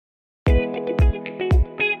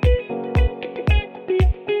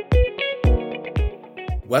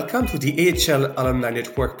Welcome to the AHL Alumni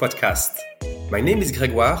Network podcast. My name is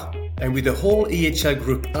Grégoire, and with the whole AHL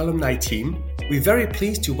Group alumni team, we're very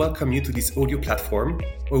pleased to welcome you to this audio platform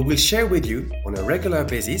where we'll share with you on a regular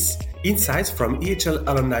basis insights from AHL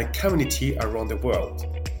alumni community around the world.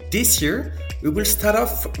 This year, we will start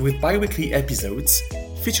off with bi-weekly episodes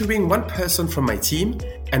featuring one person from my team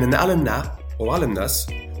and an alumna or alumnus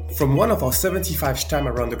from one of our 75 STAM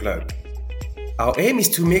around the globe. Our aim is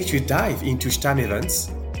to make you dive into STAM events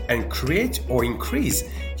and create or increase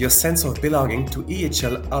your sense of belonging to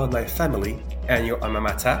AHL alumni family and your alma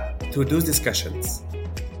mater through those discussions.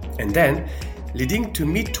 And then, leading to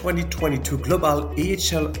mid-2022 Global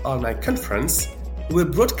AHL Alumni Conference, we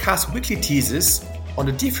will broadcast weekly teasers on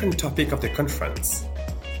a different topic of the conference.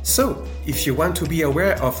 So, if you want to be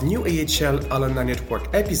aware of new AHL Alumni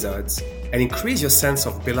Network episodes and increase your sense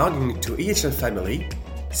of belonging to AHL family,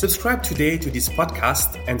 subscribe today to this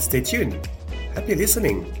podcast and stay tuned. Happy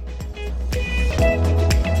listening.